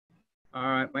All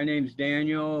right, my name's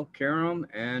Daniel Karam,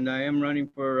 and I am running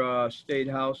for State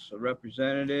House of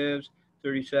Representatives,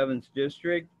 37th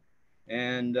District.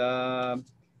 And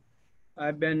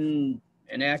I've been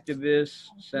an activist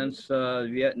since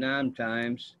Vietnam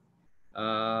times,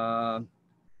 uh,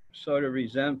 sort of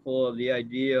resentful of the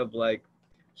idea of like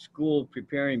school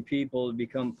preparing people to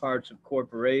become parts of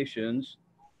corporations,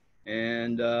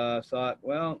 and thought,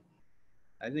 well,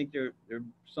 I think there's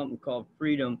something called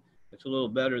freedom. It's a little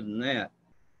better than that.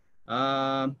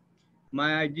 Um,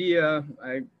 my idea,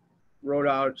 I wrote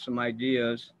out some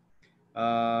ideas.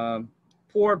 Uh,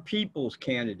 Poor people's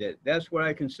candidate. That's what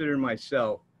I consider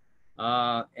myself.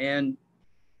 And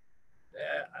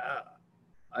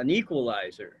an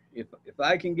equalizer. If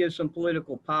I can give some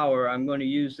political power, I'm going to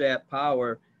use that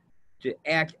power to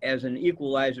act as an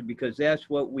equalizer because that's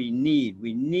what we need.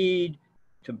 We need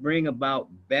to bring about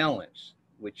balance,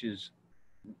 which is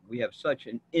we have such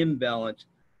an imbalance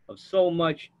of so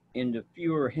much into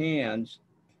fewer hands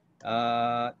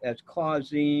that's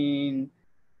causing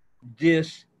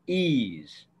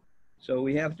dis-ease. So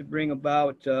we have to bring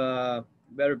about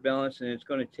better balance, and it's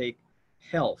going to take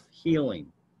health, healing.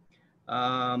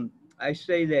 I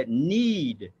say that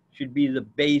need should be the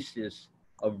basis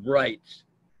of rights,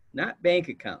 not bank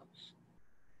accounts.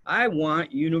 I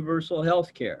want universal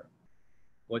health care.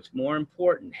 What's more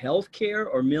important, health care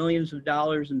or millions of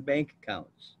dollars in bank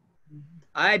accounts?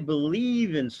 I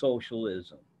believe in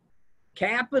socialism.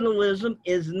 Capitalism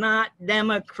is not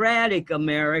democratic,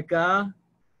 America.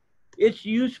 Its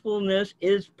usefulness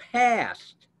is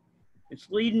past. It's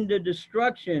leading to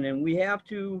destruction, and we have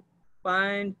to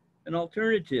find an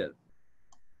alternative.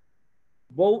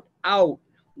 Vote out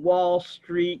Wall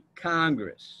Street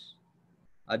Congress.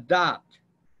 Adopt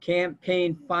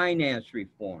campaign finance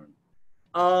reform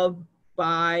of,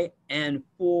 by, and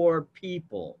for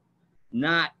people,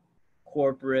 not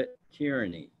corporate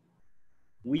tyranny.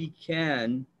 We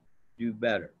can do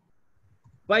better.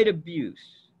 Fight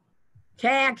abuse.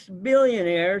 Tax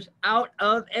billionaires out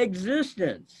of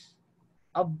existence.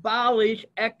 Abolish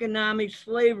economic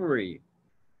slavery.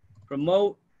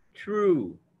 Promote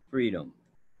true freedom.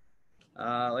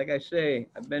 Like I say,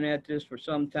 I've been at this for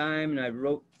some time and I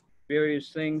wrote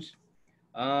various things.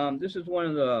 This is one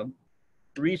of the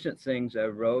recent things I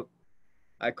wrote.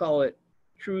 I call it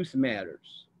Truth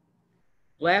Matters.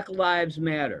 Black Lives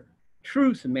Matter.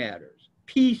 Truth matters.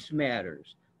 Peace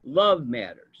matters. Love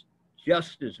matters.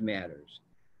 Justice matters.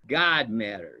 God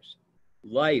matters.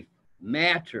 Life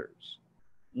matters.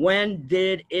 When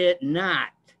did it not?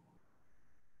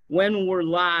 When were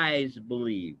lies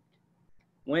believed?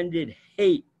 When did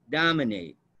hate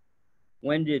dominate?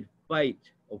 When did fight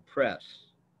oppress?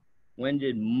 When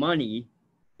did money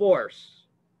force?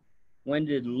 When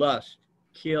did lust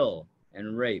kill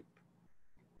and rape?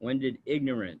 When did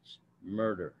ignorance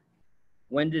murder?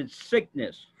 When did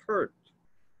sickness hurt?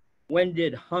 When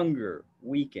did hunger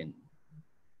weaken?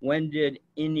 When did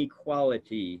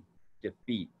inequality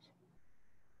defeat?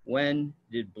 When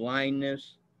did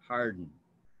blindness harden?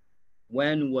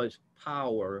 When was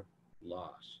power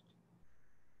lost?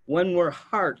 When were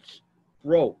hearts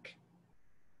broke?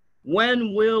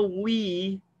 When will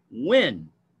we win?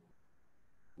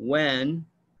 When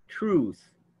truth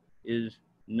is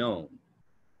known.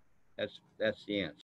 That's the answer.